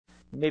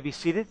You may be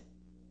seated.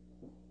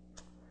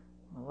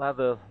 Allow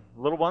the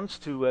little ones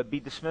to be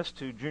dismissed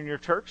to junior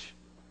church.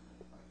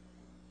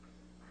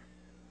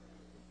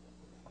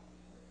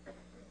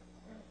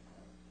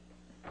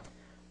 I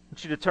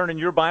want you to turn in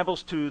your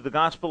Bibles to the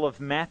Gospel of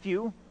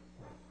Matthew,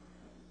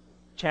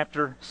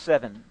 chapter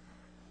 7.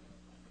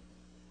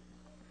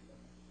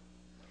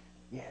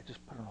 Yeah,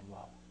 just put it on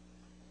low.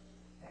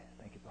 Yeah,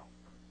 thank you, Bill.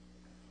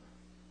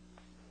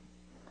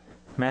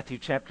 Matthew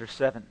chapter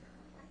 7.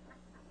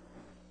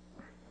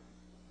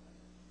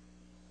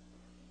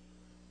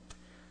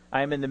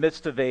 I am in the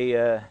midst of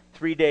a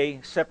 3-day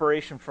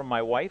separation from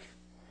my wife.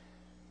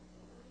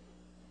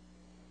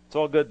 It's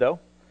all good, though.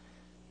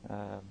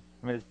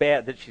 It's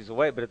bad that she's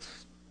away, but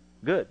it's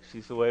good.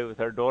 She's away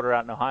with our daughter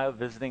out in Ohio,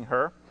 visiting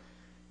her.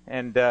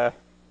 And you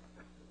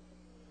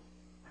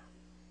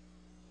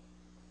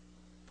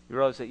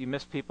realize that you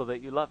miss people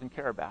that you love and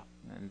care about.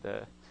 And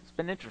it's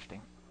been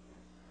interesting.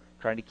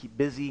 Trying to keep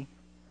busy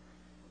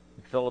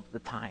and fill up the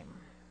time.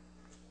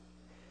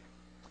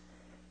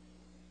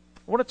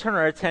 I want to turn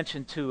our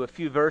attention to a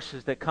few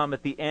verses that come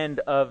at the end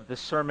of the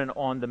Sermon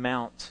on the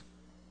Mount.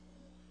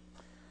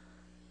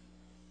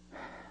 The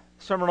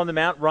Sermon on the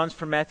Mount runs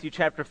from Matthew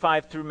chapter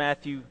 5 through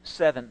Matthew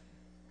 7.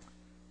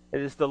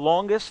 It is the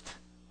longest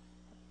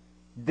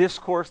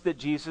discourse that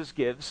Jesus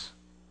gives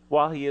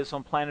while he is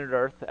on planet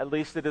Earth. At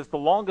least it is the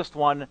longest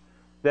one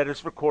that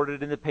is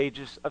recorded in the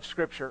pages of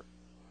Scripture.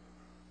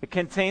 It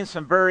contains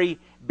some very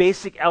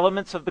basic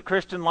elements of the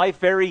Christian life,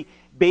 very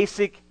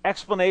basic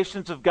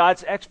explanations of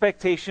God's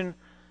expectation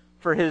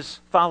for his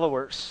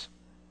followers.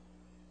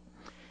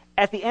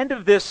 At the end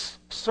of this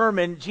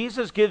sermon,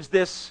 Jesus gives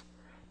this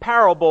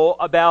parable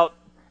about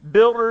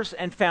builders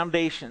and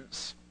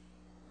foundations.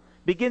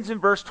 Begins in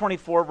verse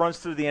 24, runs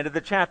through the end of the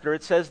chapter.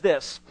 It says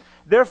this: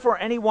 "Therefore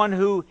anyone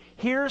who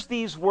hears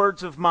these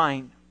words of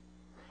mine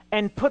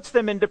and puts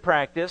them into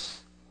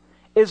practice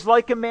is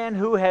like a man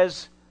who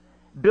has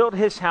built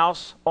his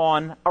house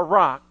on a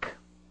rock.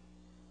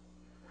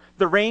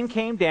 The rain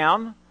came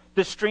down,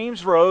 the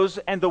streams rose,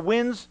 and the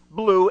winds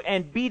blew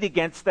and beat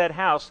against that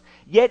house.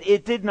 Yet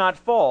it did not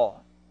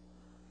fall,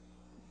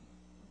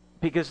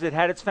 because it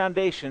had its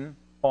foundation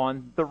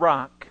on the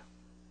rock.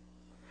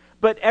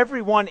 But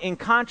everyone, in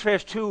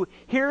contrast, who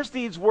hears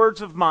these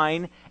words of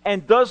mine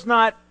and does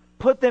not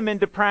put them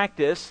into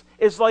practice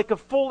is like a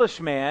foolish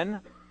man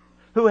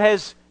who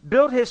has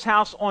built his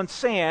house on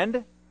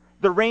sand.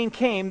 The rain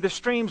came, the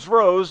streams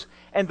rose,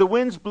 and the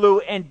winds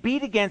blew and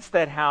beat against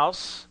that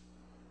house,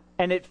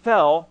 and it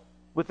fell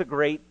with a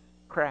great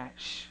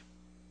crash."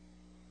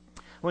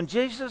 When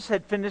Jesus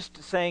had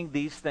finished saying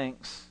these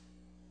things,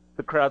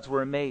 the crowds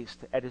were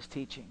amazed at his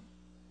teaching,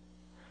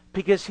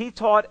 because he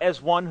taught as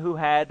one who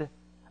had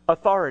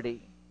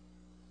authority,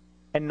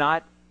 and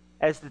not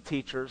as the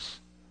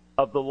teachers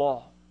of the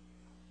law.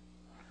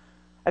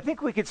 I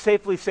think we could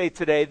safely say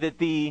today that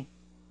the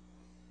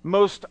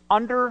most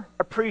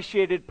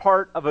underappreciated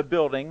part of a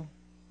building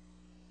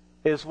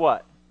is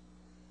what?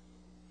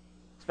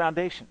 It's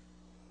foundation.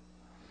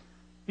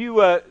 If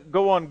you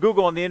go on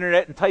Google on the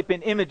internet and type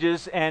in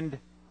images and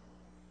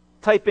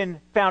type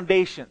in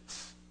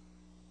foundations.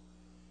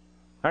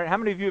 All right, how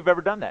many of you have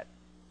ever done that?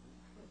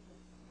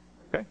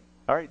 Okay,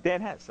 all right, Dan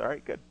has. All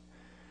right, good.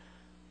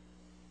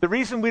 The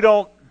reason we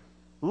don't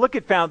look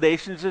at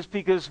foundations is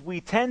because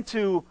we tend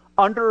to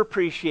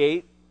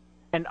underappreciate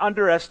and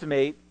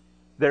underestimate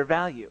their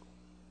value.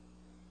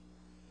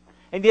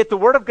 And yet the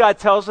Word of God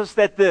tells us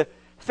that the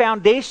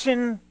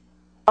foundation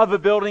of a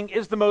building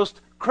is the most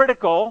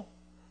critical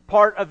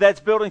part of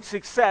that building's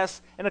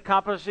success in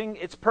accomplishing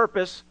its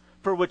purpose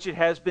for which it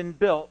has been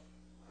built.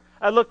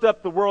 I looked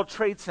up the World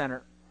Trade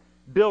Center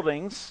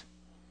buildings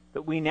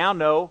that we now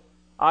know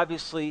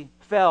obviously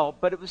fell,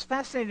 but it was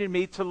fascinating to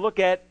me to look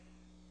at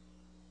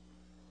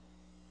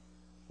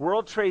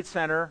World Trade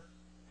Center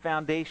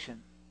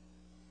foundation.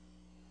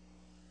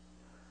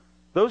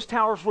 Those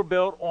towers were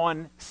built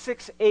on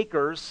 6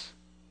 acres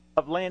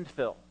of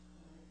landfill.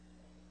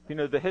 You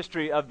know the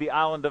history of the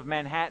island of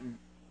Manhattan.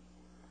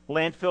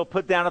 Landfill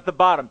put down at the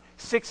bottom.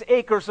 6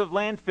 acres of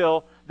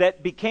landfill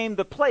that became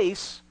the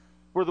place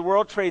where the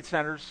World Trade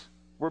Centers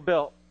were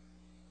built.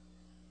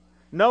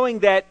 Knowing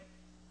that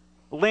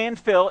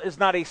landfill is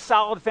not a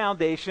solid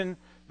foundation,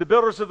 the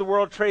builders of the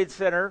World Trade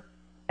Center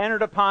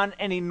entered upon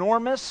an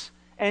enormous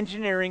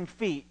engineering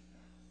feat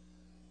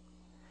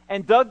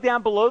and dug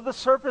down below the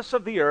surface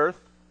of the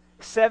earth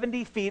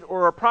 70 feet,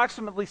 or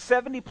approximately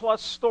 70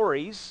 plus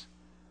stories,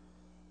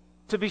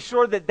 to be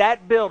sure that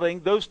that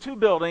building, those 2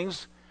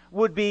 buildings,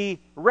 would be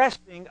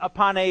resting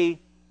upon a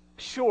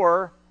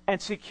sure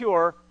and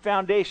secure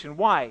foundation.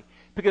 Why?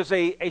 Because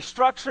a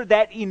structure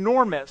that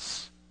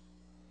enormous,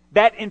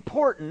 that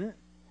important,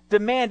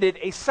 demanded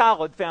a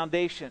solid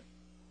foundation.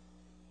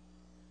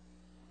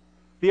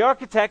 The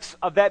architects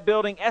of that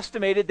building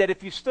estimated that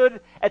if you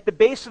stood at the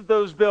base of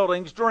those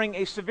buildings during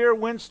a severe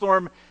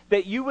windstorm,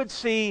 that you would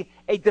see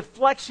a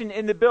deflection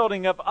in the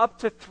building of up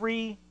to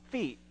 3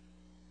 feet.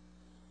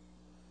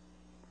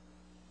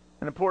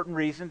 An important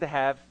reason to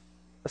have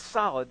a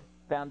solid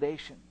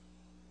foundation.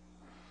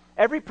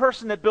 every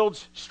person that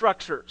builds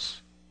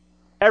structures,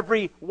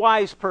 every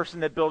wise person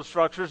that builds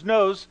structures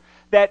knows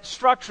that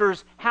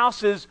structures,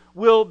 houses,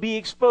 will be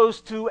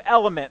exposed to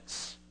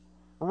elements.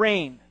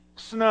 Rain,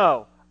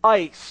 snow,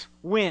 ice,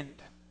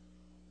 wind,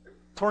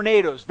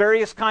 tornadoes,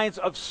 various kinds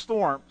of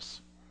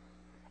storms.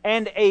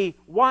 And a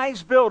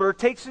wise builder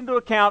takes into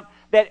account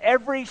that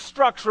every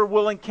structure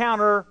will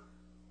encounter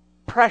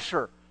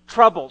pressure,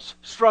 troubles,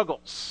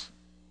 struggles.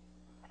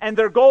 And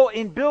their goal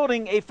in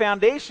building a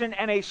foundation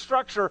and a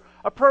structure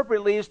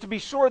appropriately is to be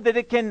sure that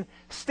it can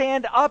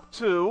stand up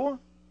to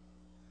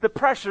the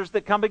pressures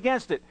that come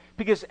against it.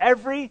 Because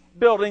every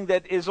building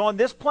that is on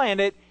this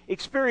planet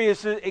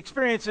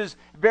experiences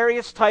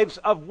various types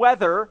of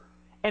weather.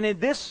 And in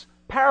this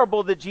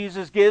parable that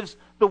Jesus gives,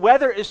 the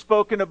weather is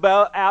spoken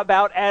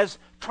about as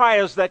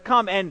trials that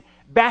come and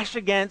bash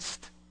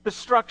against the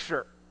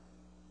structure.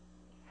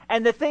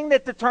 And the thing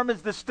that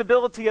determines the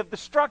stability of the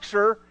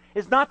structure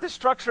is not the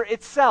structure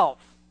itself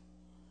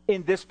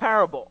in this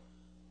parable.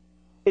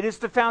 It is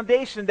the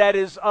foundation that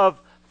is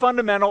of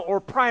fundamental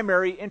or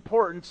primary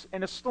importance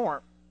in a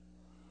storm.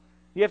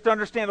 You have to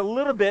understand a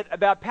little bit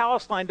about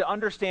Palestine to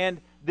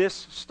understand this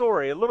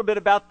story, a little bit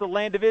about the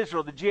land of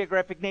Israel, the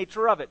geographic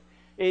nature of it.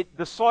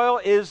 The soil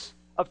is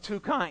of two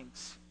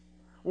kinds.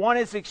 One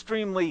is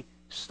extremely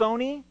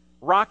stony,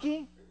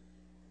 rocky,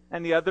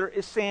 and the other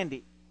is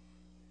sandy.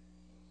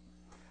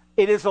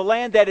 It is a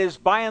land that is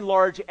by and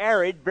large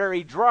arid,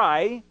 very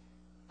dry,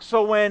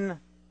 so when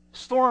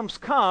storms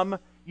come,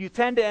 you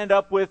tend to end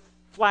up with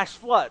flash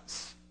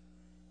floods.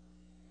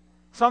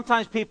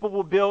 Sometimes people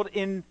will build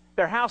in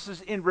their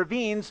houses in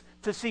ravines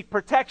to seek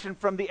protection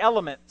from the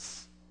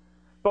elements.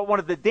 But one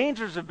of the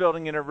dangers of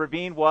building in a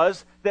ravine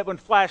was that when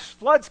flash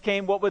floods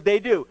came, what would they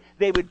do?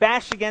 They would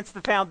bash against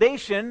the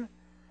foundation,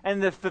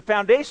 and if the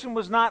foundation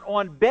was not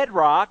on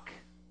bedrock,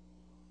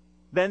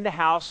 then the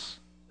house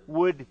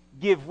would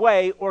give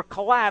way or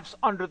collapse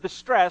under the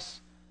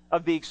stress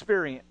of the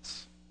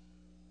experience.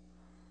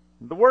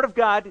 The Word of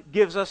God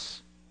gives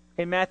us,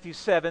 in Matthew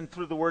 7,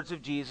 through the words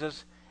of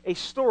Jesus, a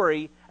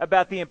story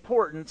about the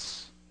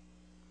importance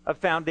of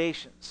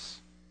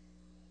foundations.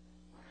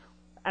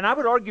 And I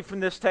would argue from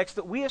this text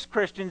that we as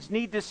Christians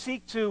need to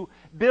seek to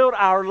build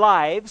our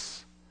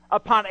lives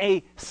upon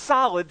a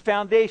solid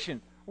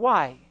foundation.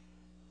 Why?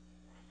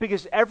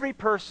 Because every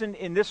person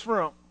in this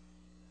room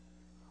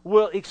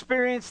will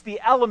experience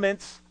the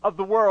elements of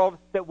the world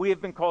that we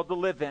have been called to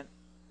live in.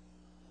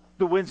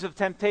 The winds of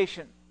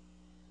temptation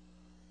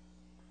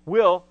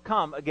will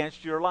come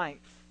against your life.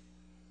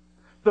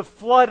 The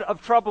flood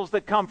of troubles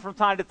that come from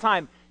time to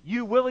time,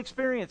 you will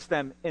experience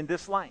them in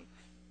this life.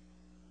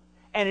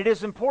 And it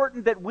is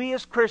important that we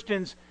as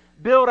Christians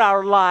build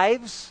our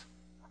lives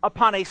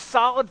upon a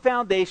solid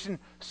foundation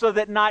so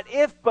that not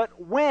if, but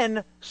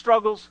when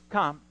struggles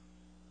come,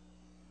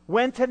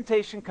 when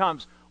temptation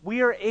comes,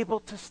 we are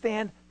able to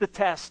stand the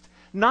test.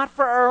 Not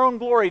for our own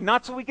glory,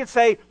 not so we can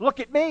say,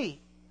 look at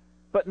me.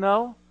 But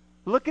no,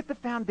 look at the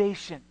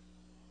foundation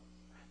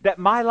that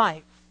my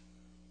life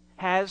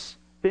has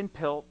been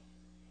built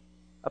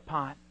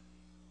upon.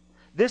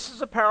 This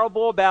is a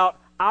parable about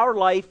our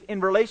life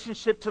in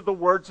relationship to the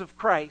words of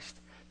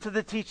Christ, to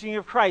the teaching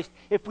of Christ.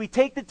 If we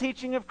take the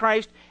teaching of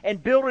Christ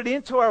and build it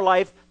into our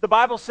life, the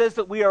Bible says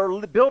that we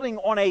are building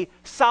on a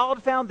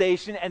solid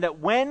foundation and that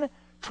when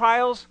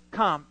trials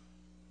come,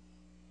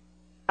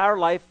 our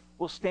life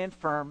will stand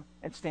firm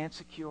and stand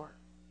secure.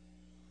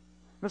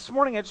 This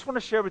morning, I just want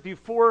to share with you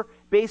 4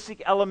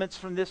 basic elements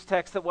from this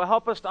text that will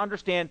help us to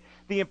understand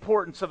the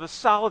importance of a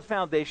solid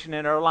foundation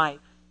in our life.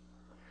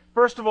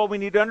 First of all, we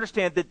need to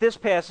understand that this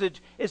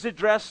passage is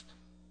addressed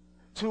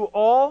to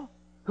all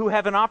who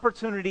have an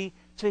opportunity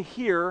to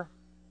hear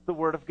the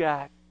Word of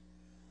God.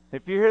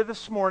 If you're here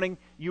this morning,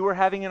 you are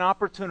having an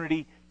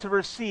opportunity to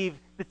receive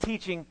the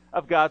teaching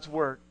of God's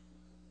Word.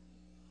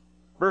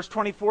 Verse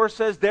 24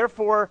 says,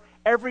 "Therefore,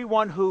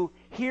 everyone who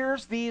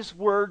hears these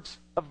words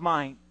of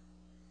mine."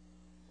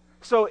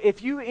 So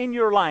if you in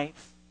your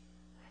life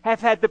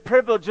have had the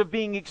privilege of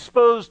being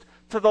exposed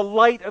to the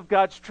light of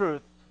God's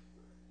truth,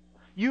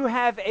 you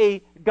have a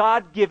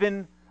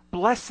God-given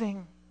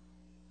blessing,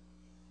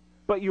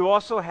 but you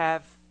also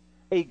have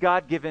a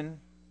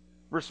God-given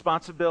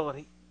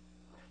responsibility.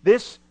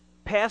 This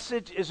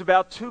passage is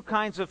about 2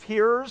 kinds of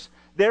hearers,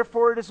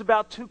 therefore it is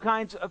about 2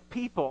 kinds of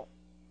people.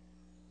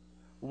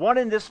 One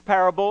in this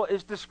parable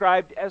is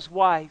described as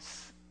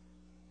wise.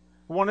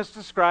 One is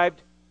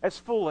described as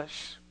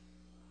foolish.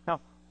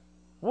 Now,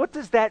 what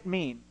does that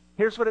mean?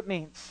 Here's what it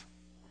means.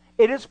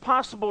 It is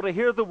possible to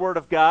hear the Word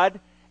of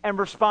God and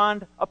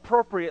respond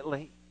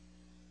appropriately.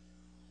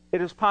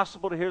 It is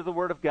possible to hear the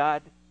Word of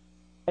God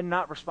and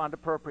not respond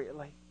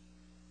appropriately.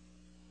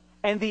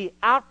 And the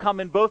outcome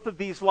in both of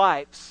these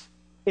lives,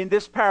 in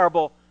this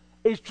parable,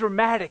 is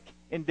dramatic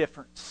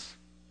indifference.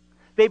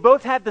 They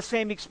both had the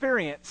same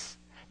experience.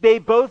 They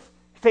both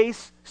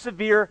face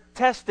severe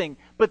testing.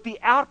 But the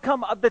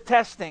outcome of the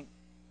testing,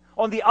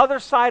 on the other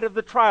side of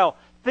the trial,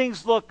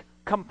 things look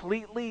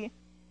completely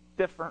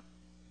different.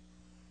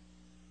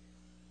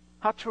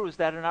 How true is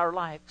that in our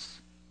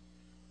lives?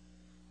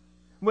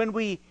 when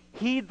we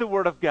heed the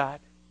Word of God,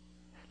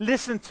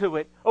 listen to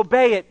it,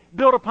 obey it,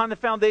 build upon the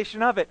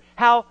foundation of it,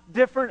 how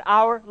different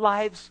our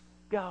lives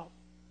go.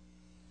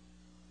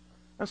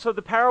 And so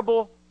the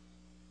parable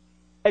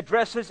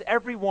addresses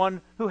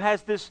everyone who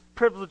has this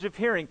privilege of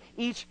hearing.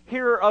 Each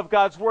hearer of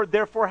God's Word,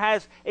 therefore,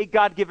 has a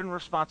God-given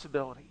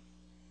responsibility.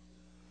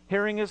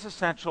 Hearing is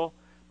essential,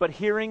 but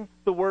hearing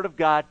the Word of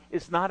God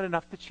is not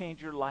enough to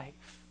change your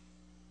life.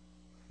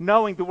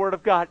 Knowing the Word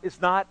of God is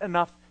not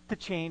enough to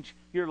change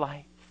your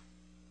life.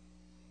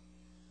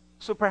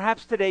 So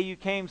perhaps today you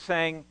came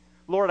saying,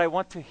 Lord, I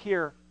want to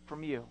hear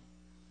from you.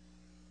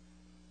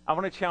 I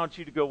want to challenge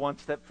you to go one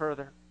step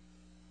further.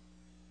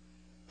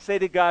 Say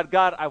to God,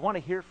 God, I want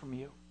to hear from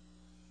you,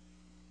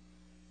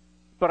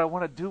 but I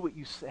want to do what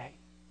you say.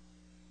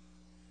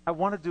 I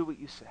want to do what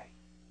you say.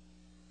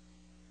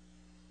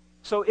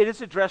 So it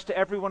is addressed to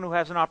everyone who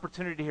has an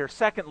opportunity to hear.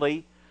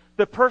 Secondly,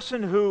 the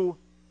person who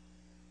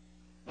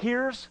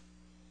hears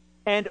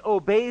and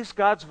obeys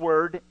God's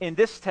word in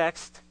this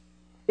text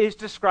is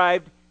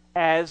described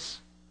as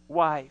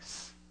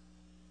wise.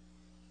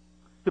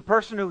 The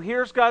person who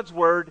hears God's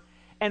word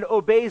and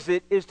obeys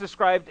it is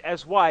described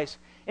as wise.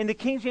 In the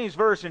King James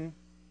Version,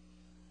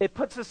 it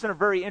puts this in a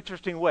very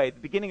interesting way. The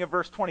beginning of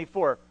verse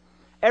 24.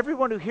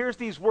 Everyone who hears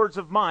these words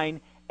of mine,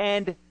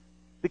 and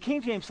the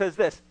King James says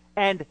this,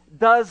 and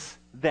does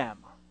them.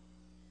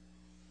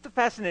 It's a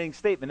fascinating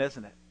statement,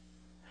 isn't it?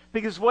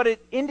 Because what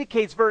it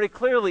indicates very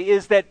clearly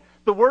is that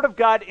the Word of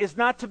God is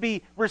not to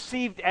be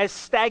received as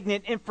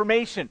stagnant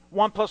information.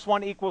 1 +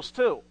 1 =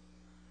 2.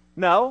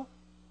 No,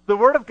 the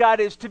Word of God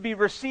is to be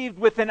received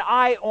with an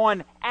eye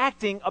on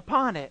acting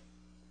upon it.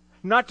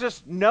 Not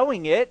just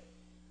knowing it,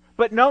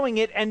 but knowing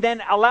it and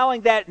then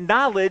allowing that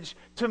knowledge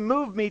to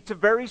move me to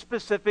very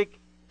specific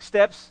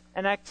steps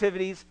and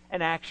activities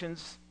and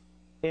actions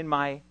in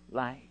my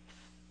life.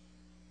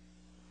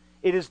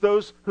 It is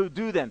those who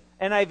do them.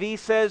 NIV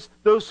says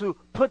those who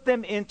put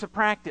them into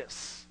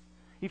practice.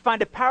 You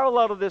find a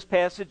parallel to this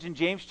passage in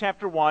James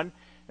chapter 1,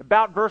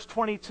 about verse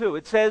 22.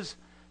 It says,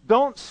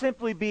 don't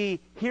simply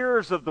be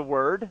hearers of the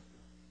word,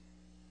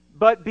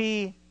 but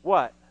be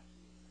what?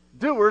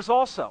 Doers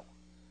also.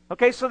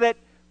 Okay, so that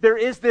there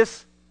is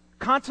this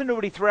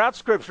continuity throughout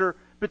Scripture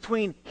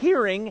between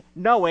hearing,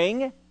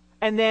 knowing,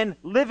 and then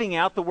living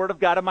out the Word of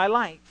God in my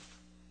life.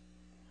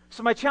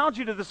 So my challenge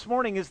to you this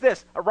morning is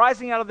this,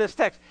 arising out of this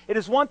text. It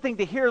is one thing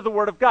to hear the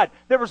Word of God.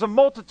 There was a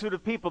multitude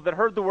of people that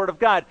heard the Word of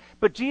God,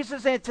 but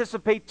Jesus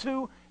anticipates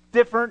two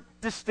different,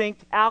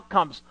 distinct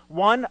outcomes.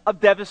 One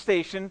of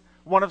devastation,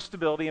 one of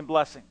stability and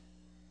blessing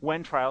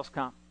when trials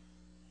come.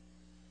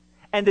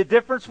 And the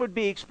difference would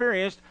be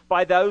experienced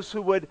by those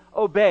who would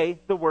obey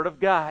the Word of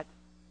God.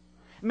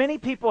 Many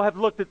people have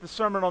looked at the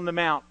Sermon on the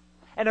Mount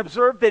and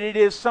observed that it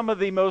is some of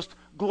the most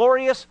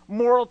glorious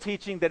moral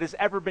teaching that has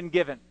ever been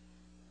given.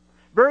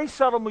 Very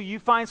seldomly you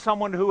find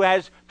someone who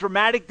has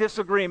dramatic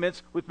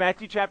disagreements with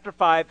Matthew chapter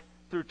 5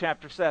 through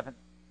chapter 7.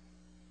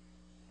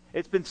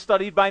 It's been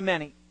studied by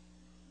many.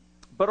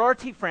 But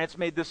R.T. France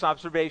made this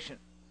observation.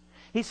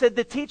 He said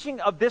the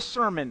teaching of this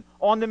Sermon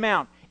on the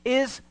Mount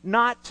is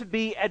not to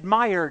be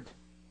admired.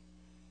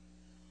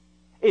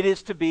 It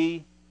is to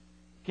be,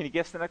 can you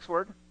guess the next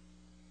word?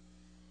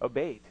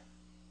 Obeyed.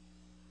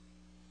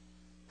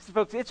 So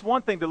folks, it's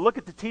one thing to look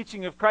at the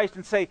teaching of Christ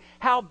and say,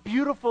 how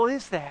beautiful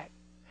is that?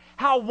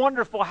 How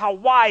wonderful, how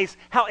wise,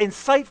 how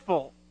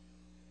insightful.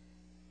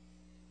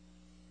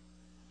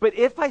 But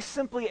if I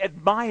simply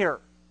admire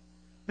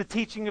the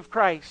teaching of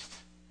Christ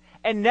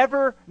and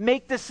never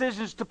make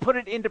decisions to put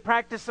it into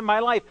practice in my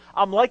life,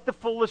 I'm like the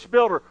foolish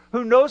builder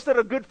who knows that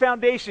a good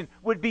foundation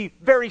would be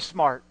very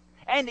smart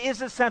and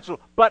is essential,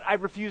 but I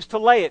refuse to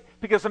lay it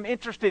because I'm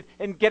interested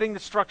in getting the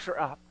structure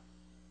up.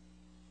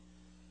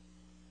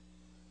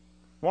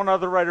 One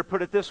other writer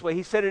put it this way.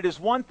 He said, it is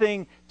one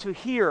thing to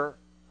hear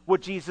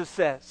what Jesus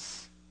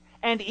says,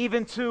 and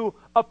even to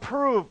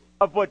approve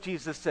of what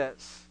Jesus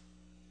says.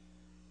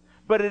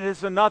 But it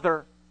is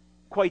another,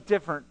 quite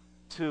different,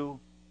 to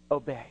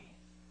obey.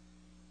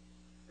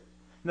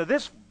 Now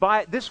this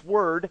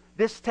word,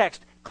 this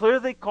text,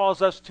 clearly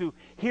calls us to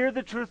hear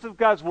the truth of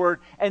God's word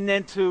and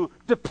then to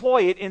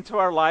deploy it into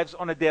our lives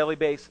on a daily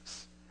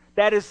basis.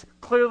 That is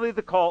clearly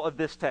the call of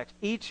this text.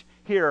 Each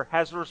hearer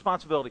has a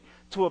responsibility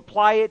to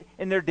apply it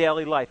in their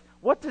daily life.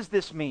 What does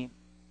this mean?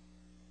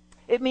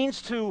 It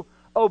means to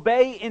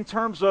obey in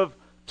terms of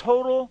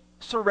total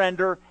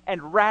surrender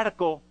and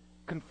radical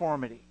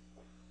conformity.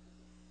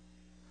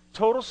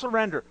 Total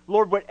surrender.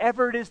 Lord,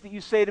 whatever it is that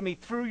you say to me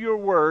through your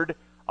word,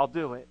 I'll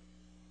do it.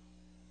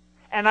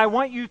 And I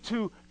want you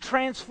to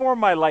transform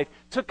my life,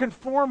 to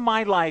conform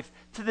my life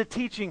to the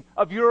teaching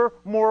of your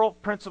moral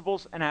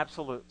principles and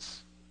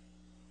absolutes.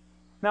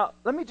 Now,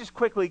 let me just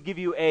quickly give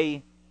you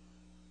in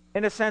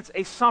a sense,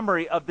 a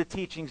summary of the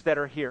teachings that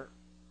are here.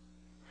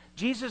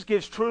 Jesus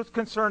gives truth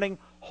concerning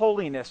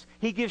holiness.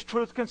 He gives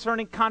truth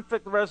concerning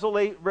conflict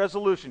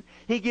resolution.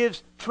 He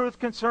gives truth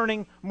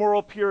concerning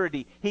moral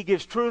purity. He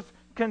gives truth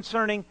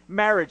concerning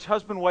marriage,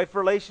 husband-wife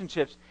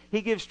relationships.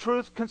 He gives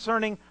truth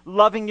concerning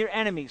loving your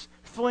enemies,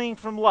 fleeing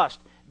from lust,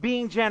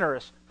 being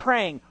generous,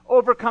 praying,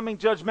 overcoming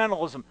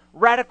judgmentalism,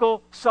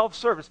 radical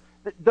self-service.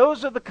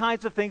 Those are the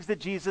kinds of things that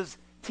Jesus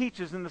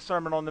teaches in the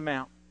Sermon on the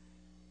Mount.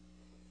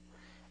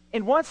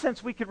 In one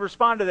sense, we could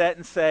respond to that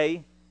and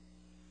say,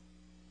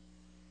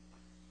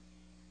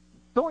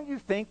 don't you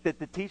think that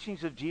the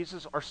teachings of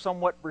Jesus are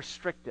somewhat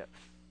restrictive?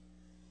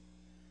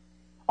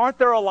 Aren't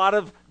there a lot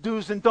of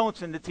do's and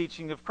don'ts in the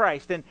teaching of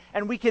Christ?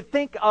 And we could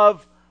think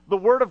of the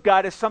Word of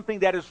God as something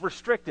that is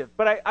restrictive.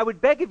 But I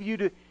would beg of you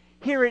to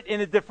hear it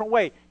in a different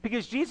way.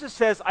 Because Jesus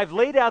says, I've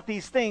laid out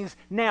these things.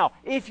 Now,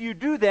 if you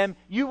do them,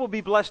 you will be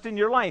blessed in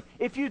your life.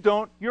 If you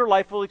don't, your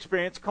life will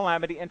experience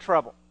calamity and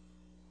trouble.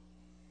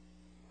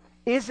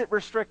 Is it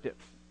restrictive?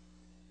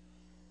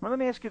 Well, let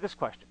me ask you this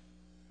question.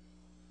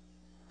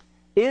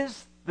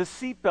 Is the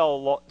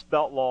seatbelt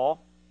law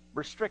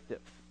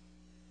restrictive?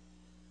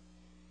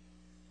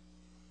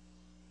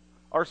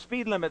 Are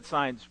speed limit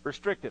signs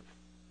restrictive?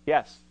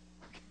 Yes.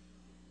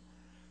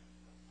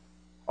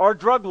 Are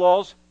drug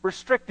laws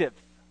restrictive?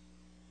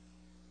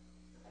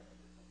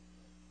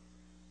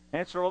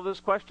 Answer all those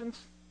questions?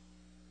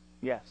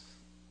 Yes.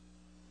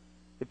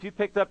 If you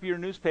picked up your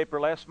newspaper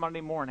last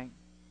Monday morning,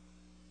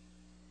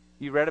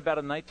 you read about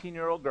a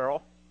 19-year-old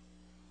girl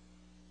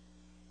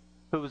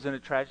who was in a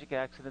tragic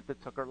accident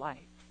that took her life.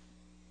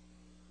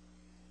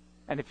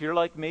 And if you're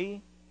like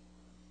me,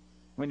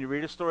 when you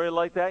read a story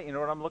like that, you know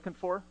what I'm looking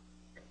for?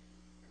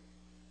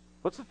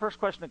 What's the first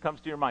question that comes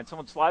to your mind?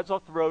 Someone slides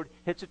off the road,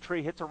 hits a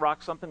tree, hits a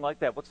rock, something like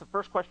that. What's the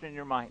first question in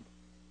your mind?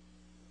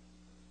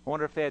 I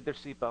wonder if they had their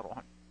seatbelt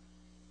on.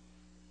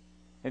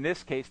 In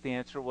this case, the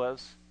answer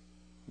was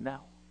no.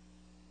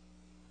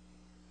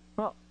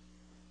 Well,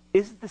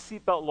 isn't the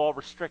seatbelt law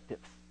restrictive?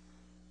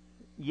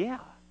 Yeah.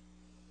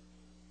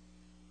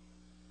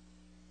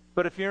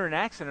 But if you're in an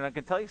accident, I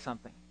can tell you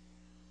something.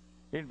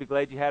 You're going to be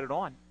glad you had it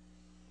on.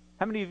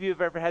 How many of you have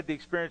ever had the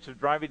experience of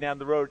driving down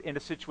the road in a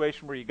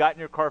situation where you got in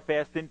your car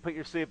fast, didn't put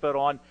your seatbelt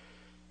on,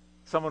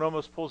 someone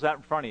almost pulls out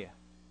in front of you?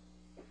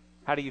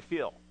 How do you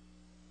feel?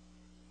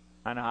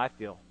 I know how I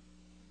feel.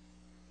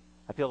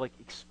 I feel like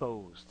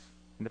exposed.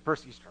 And the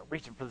first you start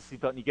reaching for the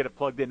seatbelt and you get it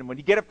plugged in. And when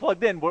you get it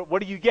plugged in,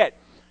 what do you get?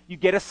 You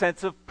get a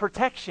sense of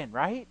protection,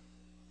 right?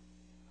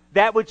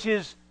 That which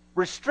is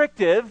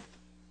restrictive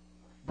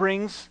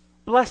brings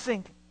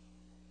blessing.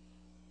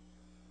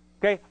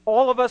 Okay,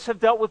 all of us have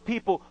dealt with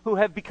people who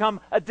have become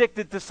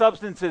addicted to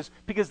substances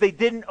because they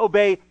didn't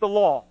obey the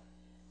law.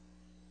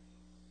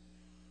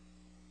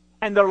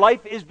 And their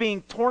life is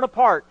being torn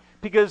apart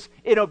because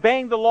in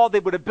obeying the law, they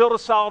would have built a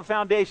solid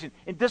foundation.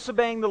 In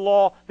disobeying the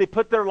law, they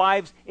put their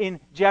lives in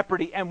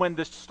jeopardy. And when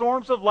the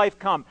storms of life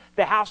come,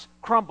 the house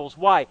crumbles.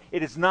 Why?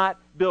 It is not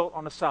built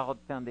on a solid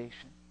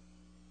foundation.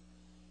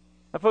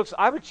 Now, folks,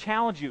 I would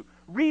challenge you.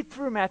 Read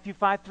through Matthew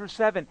 5 through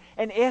 7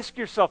 and ask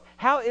yourself,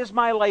 how is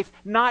my life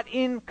not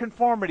in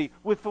conformity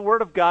with the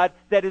Word of God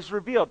that is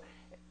revealed?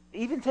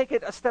 Even take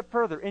it a step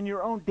further. In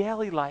your own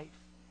daily life,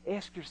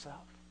 ask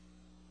yourself,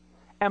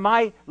 am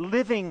I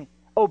living,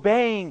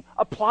 obeying,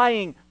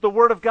 applying the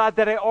Word of God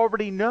that I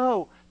already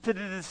know to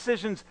the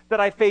decisions that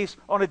I face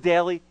on a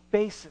daily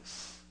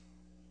basis?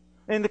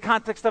 In the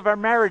context of our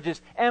marriages,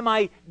 am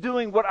I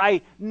doing what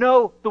I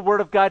know the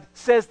Word of God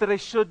says that I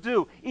should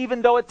do,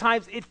 even though at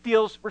times it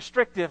feels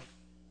restrictive?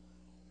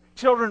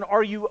 Children,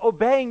 are you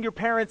obeying your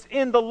parents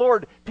in the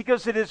Lord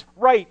because it is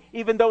right,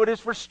 even though it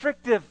is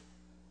restrictive?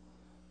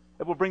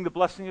 It will bring the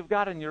blessing of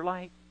God in your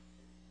life.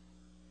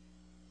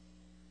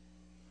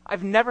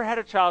 I've never had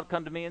a child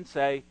come to me and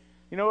say,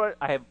 you know what,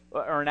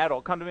 or an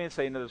adult come to me and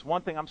say, there's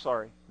one thing I'm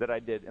sorry that I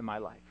did in my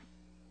life.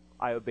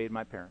 I obeyed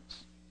my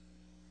parents.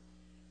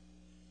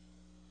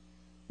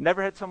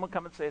 Never had someone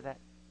come and say that.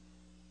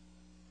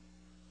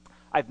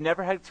 I've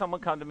never had someone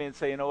come to me and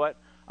say, you know what,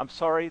 I'm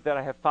sorry that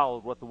I have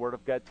followed what the Word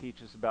of God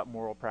teaches about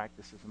moral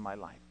practices in my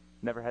life.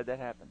 Never had that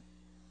happen.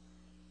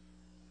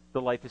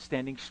 The life is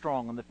standing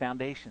strong on the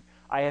foundation.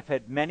 I have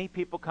had many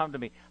people come to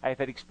me. I have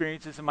had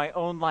experiences in my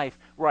own life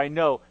where I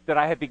know that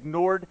I have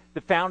ignored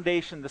the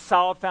foundation, the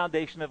solid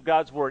foundation of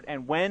God's Word.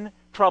 And when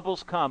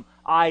troubles come,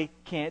 I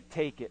can't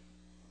take it.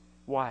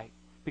 Why?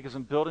 Because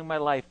I'm building my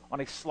life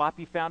on a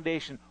sloppy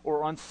foundation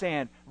or on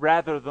sand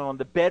rather than on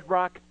the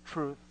bedrock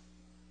truth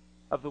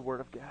of the Word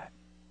of God.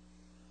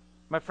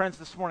 My friends,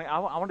 this morning, I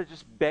want to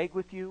just beg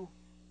with you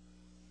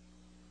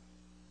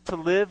to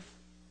live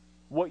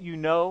what you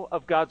know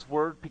of God's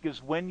Word,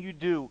 because when you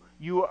do,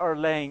 you are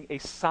laying a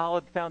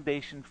solid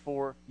foundation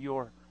for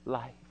your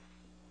life.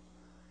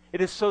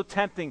 It is so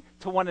tempting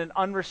to want an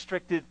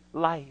unrestricted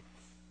life.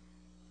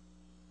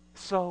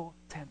 So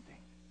tempting.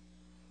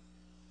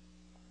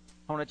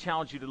 I want to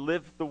challenge you to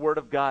live the Word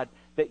of God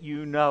that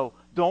you know.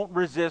 Don't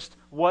resist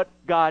what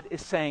God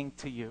is saying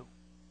to you.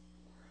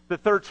 The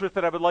third truth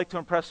that I would like to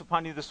impress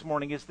upon you this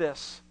morning is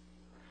this.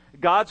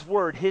 God's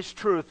Word, His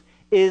truth,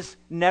 is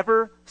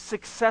never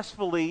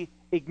successfully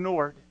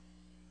ignored.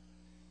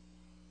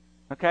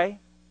 Okay?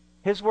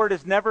 His Word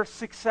is never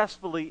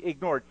successfully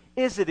ignored.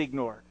 Is it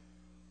ignored?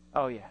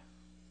 Oh yeah.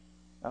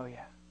 Oh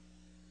yeah.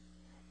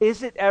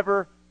 Is it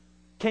ever,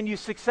 can you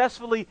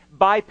successfully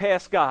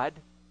bypass God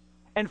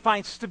and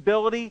find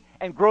stability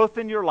and growth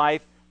in your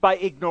life by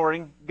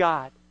ignoring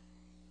God.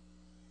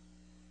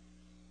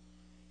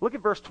 Look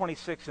at verse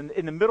 26.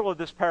 In the middle of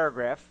this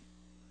paragraph,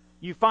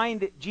 you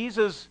find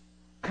Jesus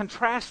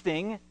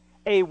contrasting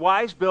a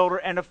wise builder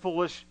and a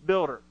foolish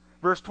builder.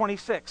 Verse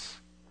 26.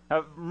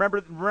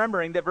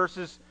 Remembering that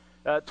verses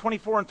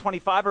 24 and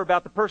 25 are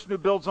about the person who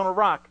builds on a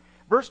rock.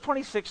 Verse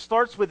 26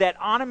 starts with that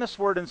ominous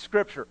word in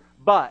Scripture,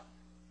 but,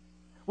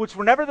 which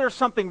whenever there's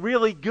something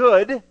really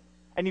good,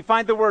 and you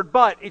find the word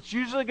but, it's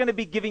usually going to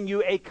be giving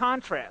you a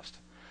contrast.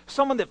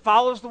 Someone that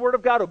follows the Word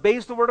of God,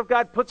 obeys the Word of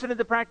God, puts it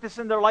into practice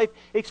in their life,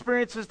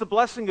 experiences the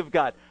blessing of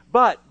God.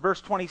 But, verse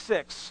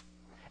 26,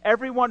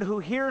 everyone who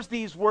hears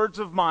these words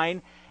of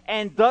mine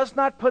and does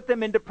not put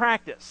them into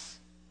practice.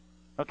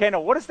 Okay,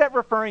 now what is that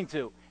referring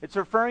to? It's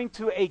referring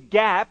to a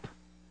gap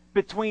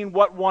between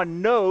what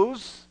one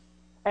knows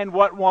and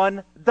what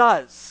one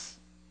does.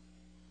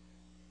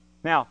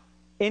 Now,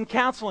 in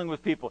counseling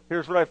with people,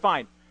 here's what I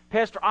find.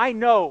 Pastor, I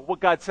know what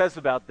God says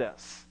about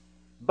this,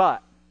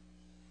 but.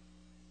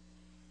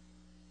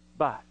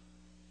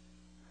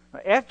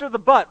 After the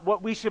but,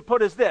 what we should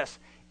put is this.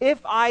 If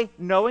I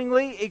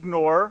knowingly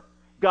ignore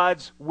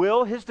God's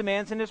will, His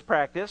demands, and His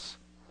practice,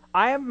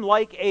 I am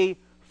like a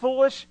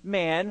foolish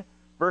man,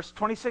 verse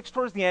 26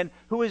 towards the end,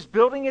 who is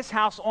building his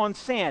house on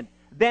sand.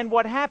 Then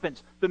what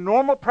happens? The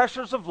normal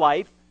pressures of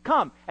life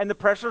come, and the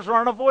pressures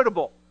are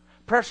unavoidable.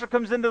 Pressure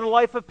comes into the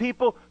life of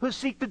people who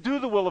seek to do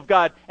the will of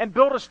God and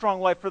build a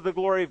strong life for the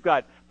glory of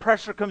God.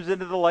 Pressure comes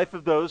into the life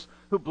of those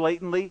who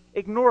blatantly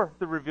ignore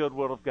the revealed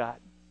will of God.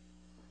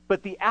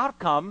 But the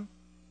outcome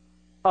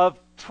of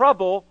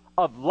trouble,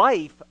 of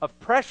life, of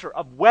pressure,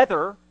 of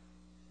weather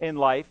in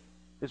life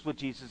is what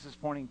Jesus is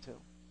pointing to.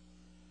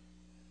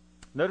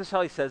 Notice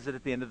how he says it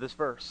at the end of this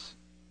verse.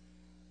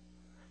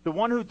 The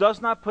one who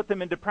does not put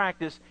them into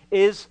practice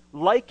is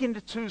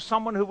likened to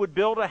someone who would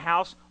build a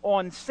house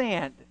on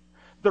sand.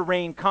 The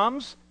rain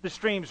comes, the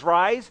streams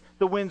rise,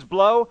 the winds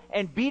blow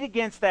and beat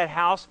against that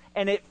house,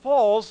 and it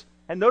falls.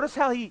 And notice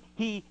how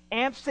he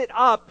amps it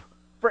up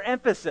for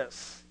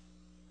emphasis.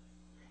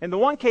 In the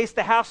one case,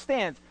 the house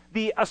stands.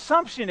 The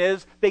assumption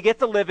is they get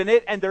to live in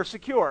it and they're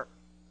secure.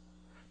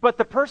 But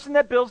the person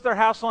that builds their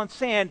house on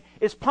sand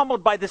is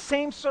pummeled by the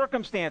same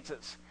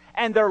circumstances,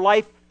 and their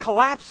life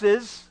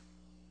collapses.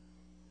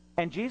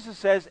 And Jesus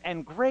says,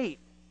 and great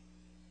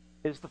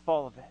is the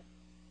fall of it.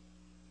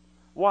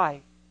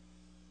 Why?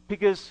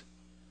 Because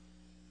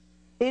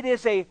it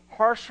is a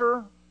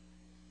harsher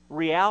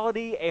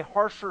reality, a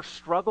harsher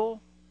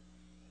struggle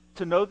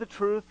to know the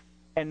truth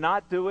and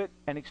not do it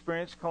and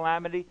experience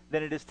calamity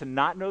than it is to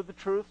not know the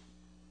truth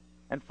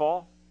and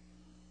fall.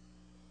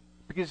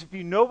 Because if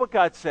you know what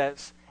God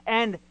says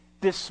and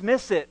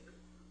dismiss it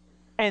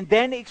and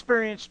then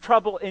experience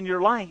trouble in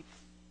your life,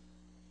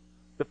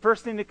 the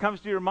first thing that comes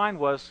to your mind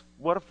was,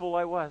 what a fool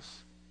I was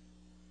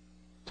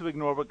to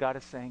ignore what God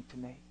is saying to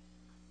me.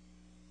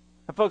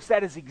 And folks,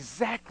 that is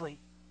exactly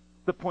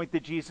the point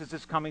that Jesus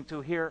is coming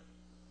to here.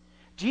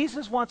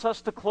 Jesus wants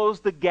us to close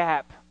the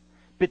gap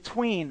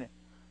between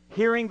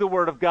hearing the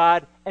Word of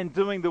God and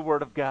doing the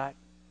Word of God.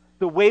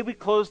 The way we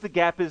close the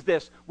gap is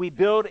this. We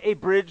build a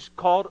bridge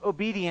called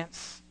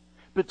obedience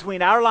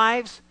between our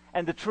lives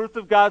and the truth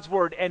of God's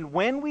Word. And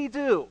when we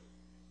do,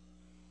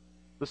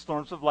 the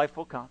storms of life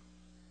will come.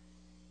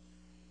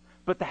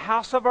 But the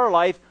house of our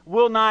life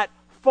will not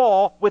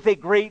fall with a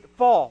great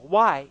fall.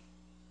 Why?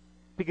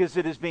 Because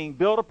it is being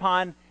built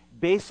upon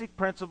basic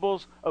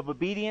principles of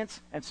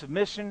obedience and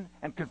submission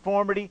and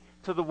conformity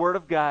to the Word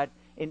of God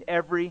in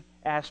every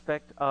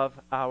aspect of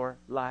our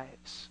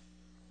lives.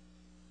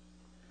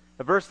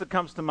 A verse that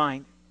comes to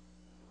mind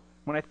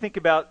when I think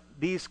about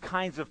these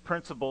kinds of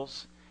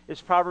principles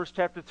is Proverbs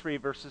chapter 3,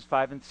 verses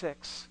 5 and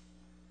 6.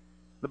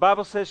 The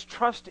Bible says,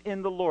 trust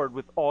in the Lord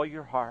with all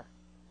your heart.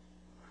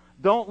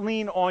 Don't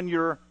lean on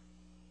your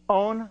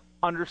own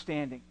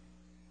understanding.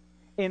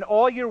 In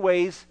all your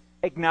ways,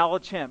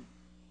 acknowledge Him.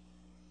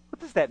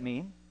 What does that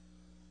mean?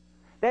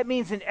 That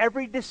means in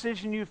every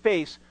decision you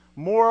face,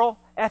 moral,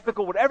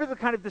 ethical, whatever the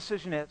kind of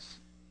decision is,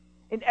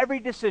 in every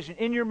decision,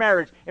 in your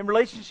marriage, in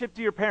relationship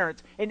to your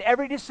parents, in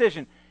every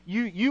decision,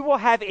 you will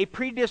have a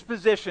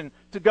predisposition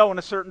to go in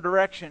a certain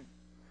direction.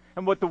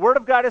 And what the Word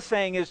of God is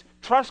saying is,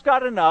 trust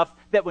God enough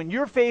that when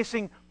you're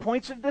facing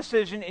points of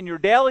decision in your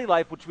daily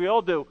life, which we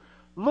all do,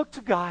 look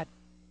to God.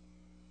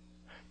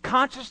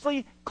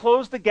 Consciously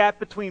close the gap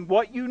between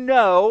what you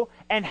know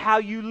and how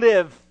you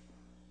live.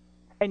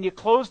 And you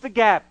close the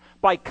gap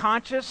by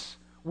conscious,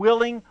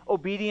 willing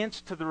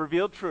obedience to the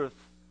revealed truth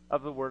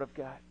of the Word of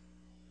God.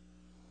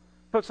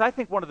 Folks, I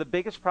think one of the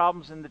biggest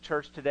problems in the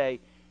church today,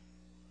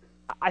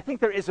 I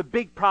think there is a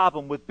big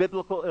problem with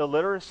biblical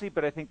illiteracy,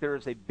 but I think there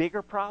is a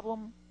bigger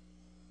problem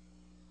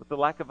with the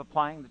lack of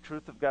applying the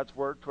truth of God's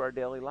Word to our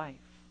daily life.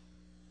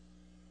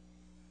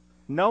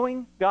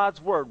 Knowing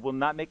God's Word will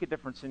not make a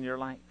difference in your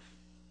life.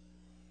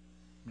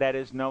 That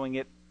is, knowing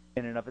it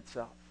in and of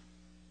itself.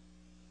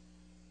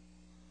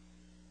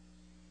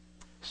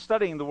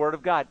 Studying the Word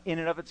of God in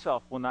and of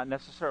itself will not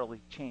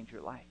necessarily change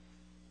your life.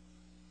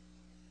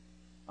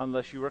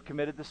 Unless you are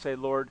committed to say,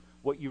 Lord,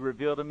 What you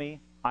reveal to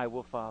me, I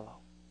will follow.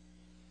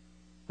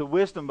 The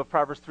wisdom of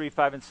Proverbs 3,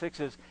 5, and 6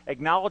 is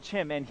acknowledge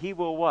him and he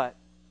will what?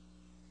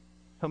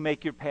 He'll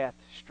make your path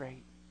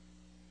straight.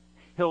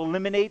 He'll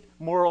eliminate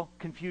moral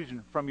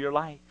confusion from your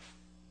life.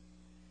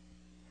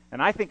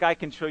 And I think I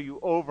can show you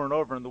over and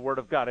over in the Word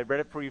of God. I read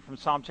it for you from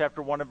Psalm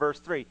chapter 1 and verse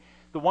 3.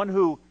 The one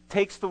who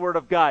takes the Word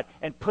of God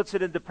and puts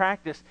it into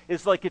practice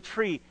is like a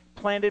tree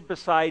planted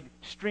beside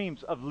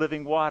streams of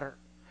living water.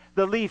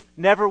 The leaf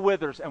never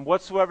withers, and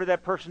whatsoever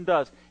that person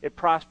does, it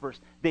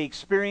prospers. They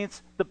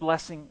experience the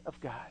blessing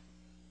of God.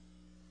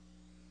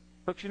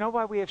 Folks, you know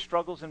why we have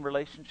struggles in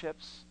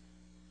relationships?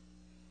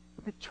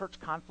 The church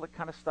conflict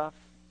kind of stuff,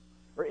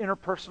 or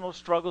interpersonal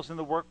struggles in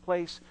the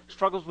workplace,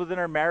 struggles within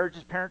our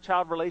marriages,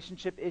 parent-child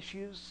relationship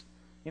issues.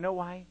 You know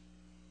why?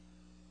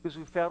 Because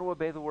we fail to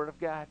obey the Word of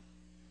God.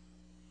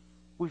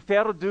 We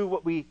fail to do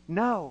what we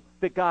know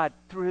that God,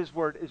 through His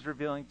Word, is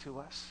revealing to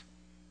us.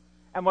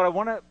 And what I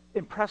want to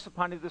impress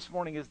upon you this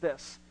morning is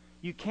this.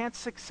 You can't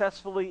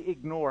successfully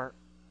ignore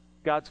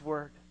God's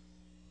Word.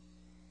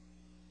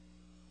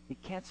 You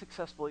can't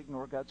successfully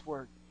ignore God's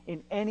Word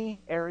in any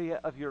area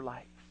of your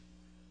life.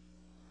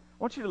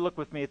 I want you to look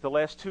with me at the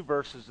last two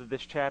verses of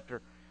this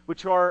chapter,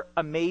 which are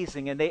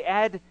amazing, and they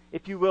add,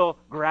 if you will,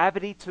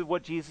 gravity to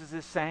what Jesus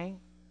is saying.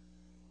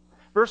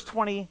 Verse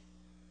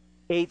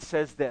 28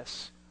 says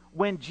this,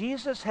 when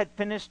Jesus had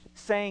finished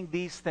saying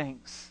these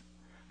things,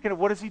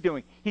 what is he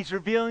doing? He's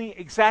revealing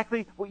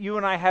exactly what you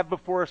and I have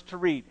before us to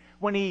read.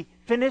 When he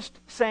finished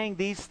saying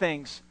these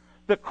things,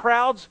 the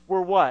crowds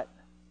were what?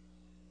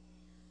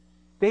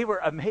 They were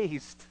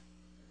amazed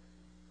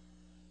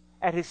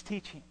at his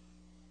teaching.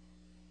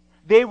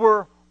 They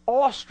were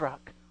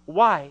awestruck.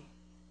 Why?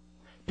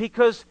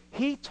 Because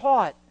he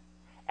taught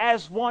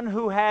as one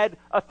who had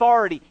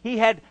authority.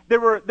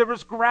 There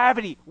was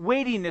gravity,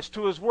 weightiness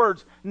to his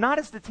words, not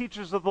as the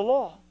teachers of the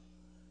law.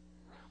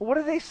 What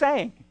are they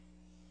saying?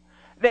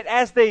 That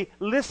as they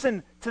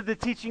listened to the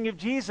teaching of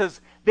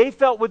Jesus, they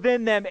felt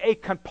within them a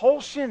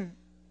compulsion,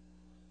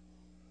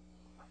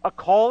 a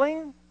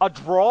calling, a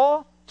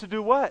draw to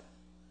do what?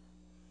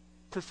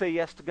 To say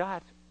yes to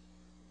God.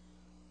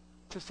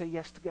 To say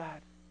yes to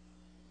God.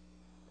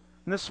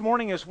 And this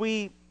morning, as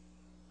we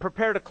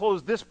prepare to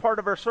close this part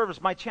of our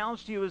service, my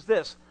challenge to you is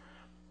this.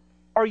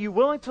 Are you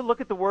willing to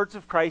look at the words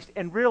of Christ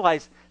and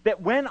realize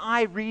that when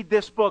I read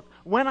this book,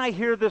 when I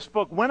hear this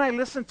book, when I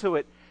listen to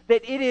it,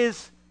 that it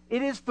is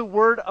the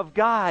Word of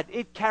God.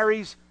 It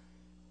carries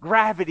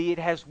gravity, it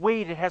has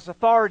weight, it has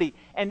authority.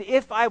 And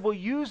if I will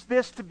use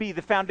this to be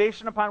the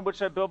foundation upon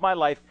which I build my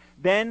life,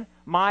 then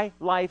my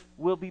life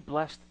will be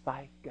blessed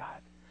by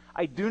God.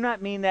 I do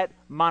not mean that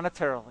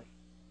monetarily.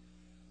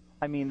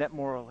 I mean that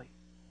morally,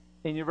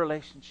 in your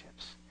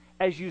relationships.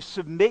 As you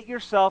submit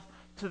yourself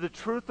to the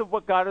truth of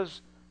what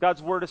God's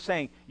Word is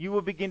saying, you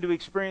will begin to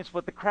experience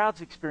what the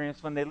crowds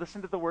experience when they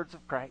listen to the words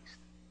of Christ.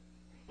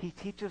 He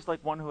teaches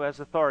like one who has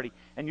authority.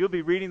 And you'll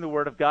be reading the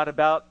Word of God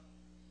about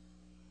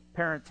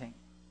parenting,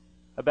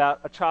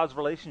 about a child's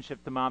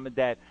relationship to mom and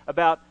dad,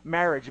 about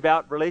marriage,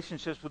 about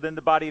relationships within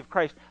the body of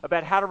Christ,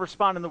 about how to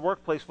respond in the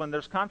workplace when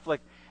there's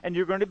conflict. And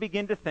you're going to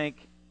begin to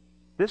think,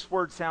 this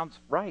word sounds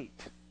right.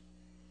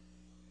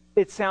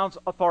 It sounds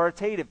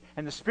authoritative.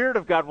 And the Spirit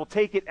of God will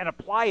take it and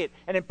apply it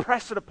and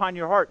impress it upon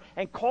your heart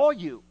and call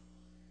you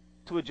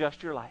to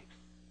adjust your life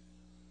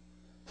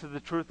to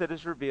the truth that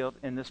is revealed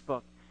in this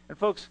book. And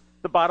folks,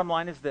 the bottom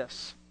line is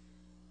this.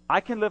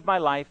 I can live my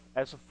life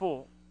as a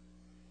fool,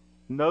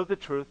 know the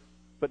truth,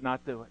 but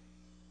not do it.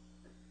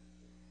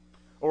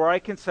 Or I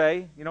can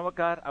say, you know what,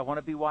 God, I want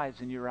to be wise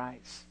in your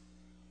eyes.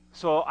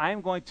 So I am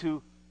going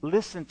to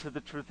listen to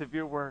the truth of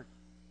your word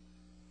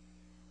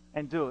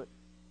and do it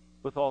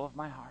with all of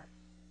my heart.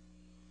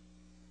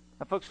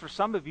 Now, folks, for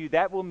some of you,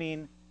 that will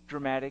mean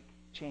dramatic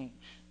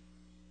change.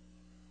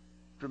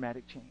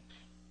 Dramatic change.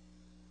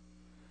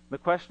 The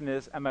question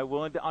is, am I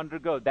willing to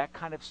undergo that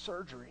kind of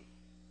surgery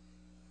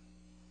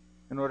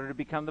in order to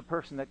become the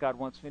person that God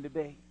wants me to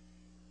be?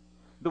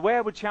 The way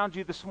I would challenge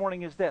you this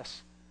morning is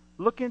this.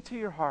 Look into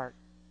your heart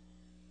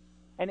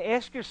and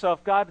ask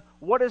yourself, God,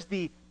 what is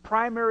the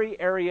primary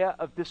area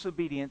of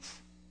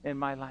disobedience in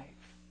my life?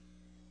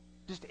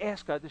 Just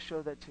ask God to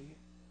show that to you.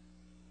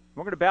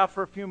 We're going to bow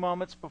for a few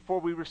moments before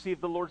we receive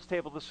the Lord's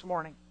table this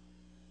morning.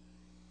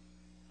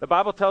 The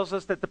Bible tells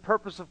us that the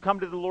purpose of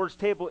coming to the Lord's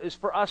table is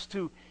for us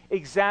to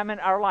examine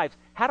our lives.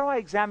 How do I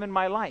examine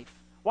my life?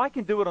 Well, I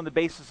can do it on the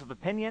basis of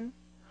opinion.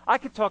 I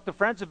can talk to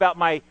friends about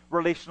my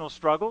relational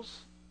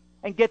struggles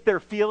and get their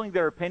feeling,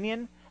 their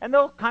opinion, and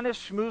they'll kind of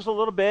schmooze a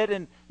little bit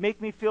and make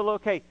me feel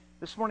okay.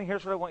 This morning,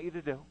 here's what I want you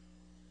to do.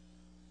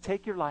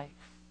 Take your life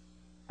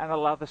and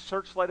allow the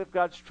searchlight of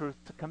God's truth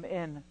to come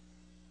in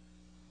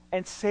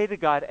and say to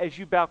God, as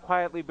you bow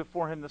quietly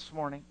before Him this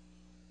morning,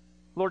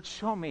 Lord,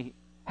 show me.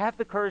 Have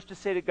the courage to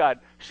say to God,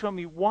 show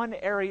me one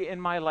area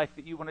in my life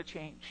that you want to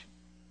change.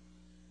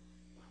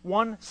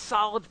 One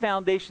solid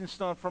foundation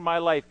stone for my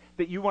life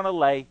that you want to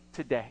lay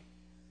today.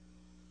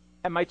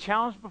 And my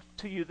challenge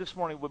to you this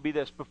morning would be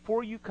this.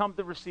 Before you come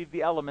to receive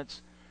the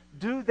elements,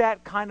 do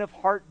that kind of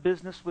heart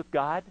business with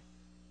God.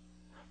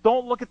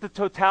 Don't look at the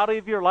totality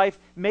of your life.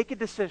 Make a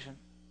decision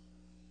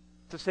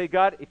to say,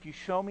 God, if you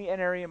show me an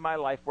area in my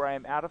life where I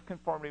am out of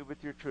conformity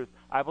with your truth,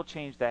 I will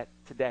change that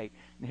today.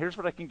 And here's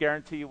what I can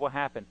guarantee you will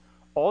happen.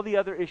 All the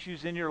other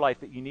issues in your life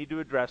that you need to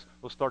address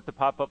will start to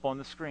pop up on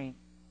the screen.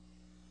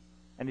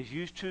 And as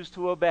you choose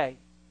to obey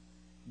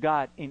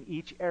God in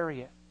each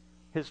area,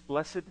 his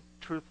blessed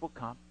truth will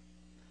come.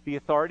 The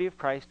authority of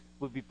Christ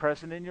will be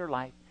present in your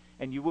life,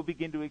 and you will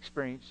begin to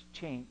experience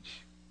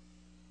change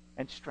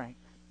and strength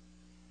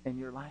in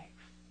your life.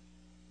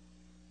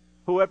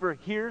 Whoever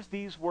hears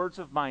these words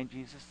of mine,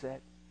 Jesus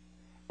said,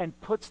 and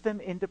puts them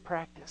into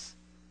practice.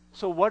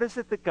 So what is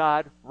it that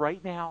God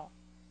right now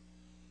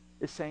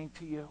is saying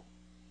to you?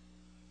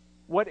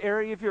 What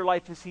area of your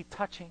life is he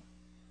touching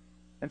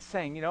and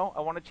saying, you know,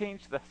 I want to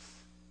change this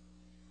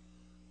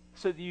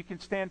so that you can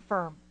stand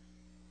firm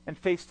and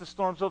face the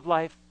storms of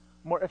life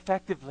more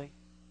effectively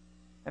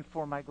and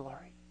for my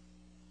glory?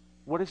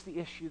 What is the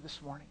issue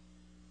this morning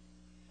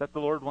that the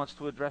Lord wants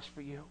to address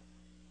for you?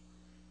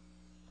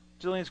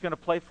 Jillian's going to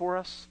play for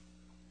us.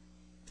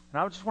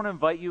 And I just want to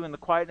invite you in the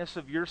quietness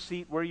of your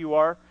seat where you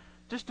are,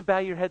 just to bow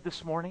your head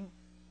this morning,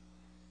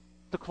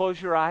 to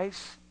close your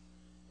eyes,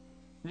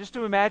 and just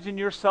to imagine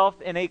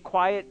yourself in a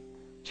quiet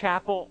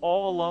chapel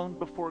all alone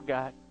before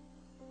God.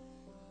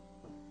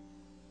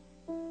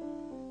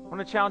 I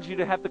want to challenge you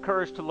to have the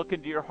courage to look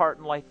into your heart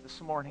and life this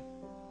morning.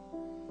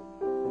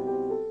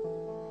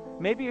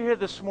 Maybe you're here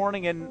this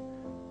morning and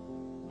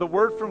the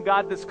word from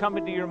God that's come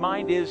into your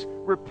mind is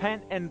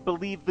repent and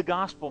believe the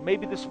gospel.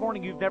 Maybe this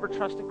morning you've never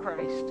trusted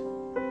Christ.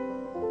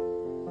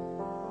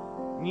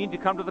 You need to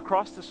come to the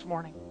cross this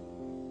morning.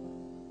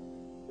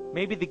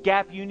 Maybe the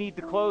gap you need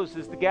to close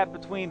is the gap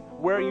between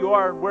where you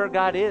are and where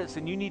God is,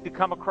 and you need to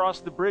come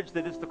across the bridge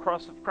that is the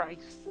cross of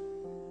Christ.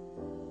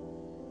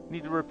 You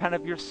need to repent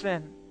of your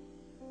sin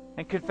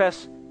and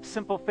confess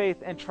simple faith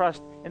and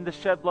trust in the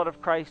shed blood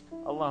of Christ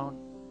alone.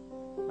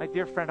 My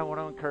dear friend, I want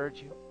to encourage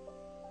you.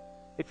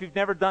 If you've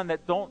never done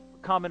that, don't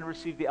come and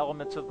receive the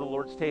elements of the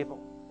Lord's table.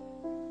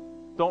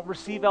 Don't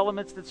receive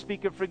elements that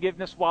speak of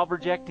forgiveness while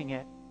rejecting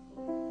it.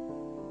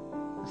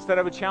 Instead,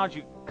 I would challenge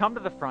you, come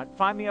to the front.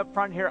 Find me up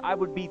front here. I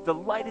would be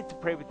delighted to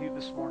pray with you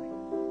this morning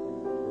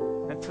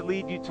and to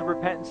lead you to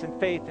repentance and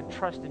faith and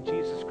trust in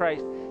Jesus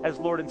Christ as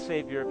Lord and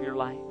Savior of your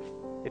life,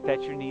 if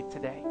that's your need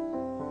today.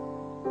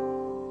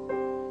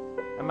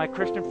 And my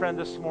Christian friend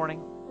this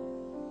morning,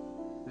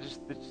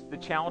 the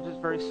challenge is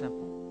very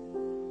simple.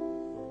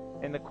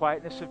 In the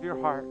quietness of your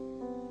heart,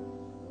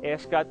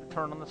 ask God to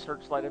turn on the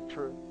searchlight of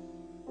truth.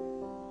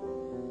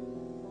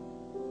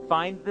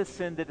 Find the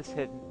sin that is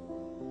hidden.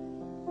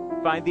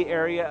 Find the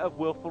area of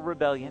willful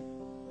rebellion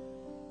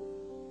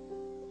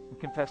and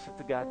confess it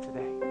to God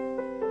today.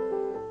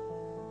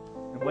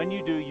 And when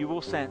you do, you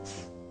will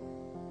sense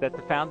that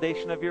the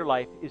foundation of your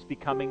life is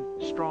becoming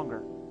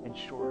stronger and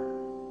surer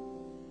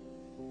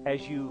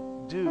as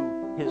you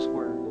do his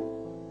word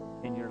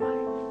in your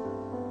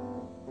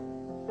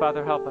life.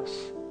 Father, help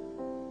us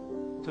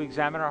to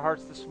examine our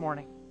hearts this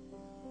morning.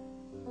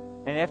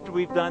 And after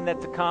we've done that,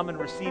 to come and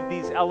receive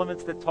these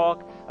elements that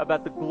talk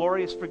about the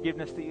glorious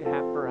forgiveness that you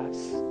have for us.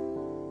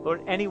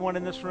 Lord, anyone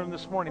in this room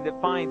this morning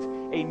that finds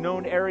a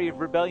known area of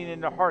rebellion in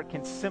their heart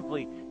can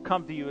simply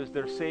come to you as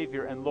their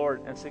Savior and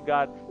Lord and say,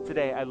 God,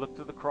 today I look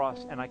to the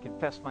cross and I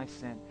confess my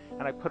sin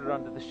and I put it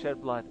under the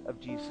shed blood of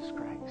Jesus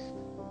Christ.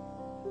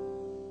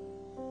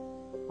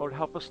 Lord,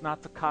 help us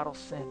not to coddle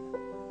sin.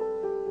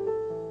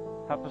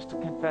 Help us to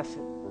confess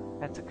it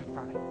and to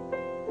confront it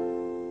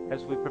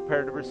as we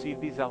prepare to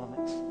receive these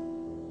elements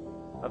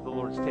of the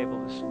Lord's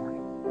table this morning.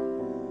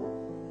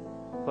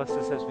 Bless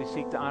us as we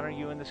seek to honor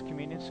you in this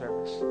communion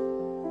service.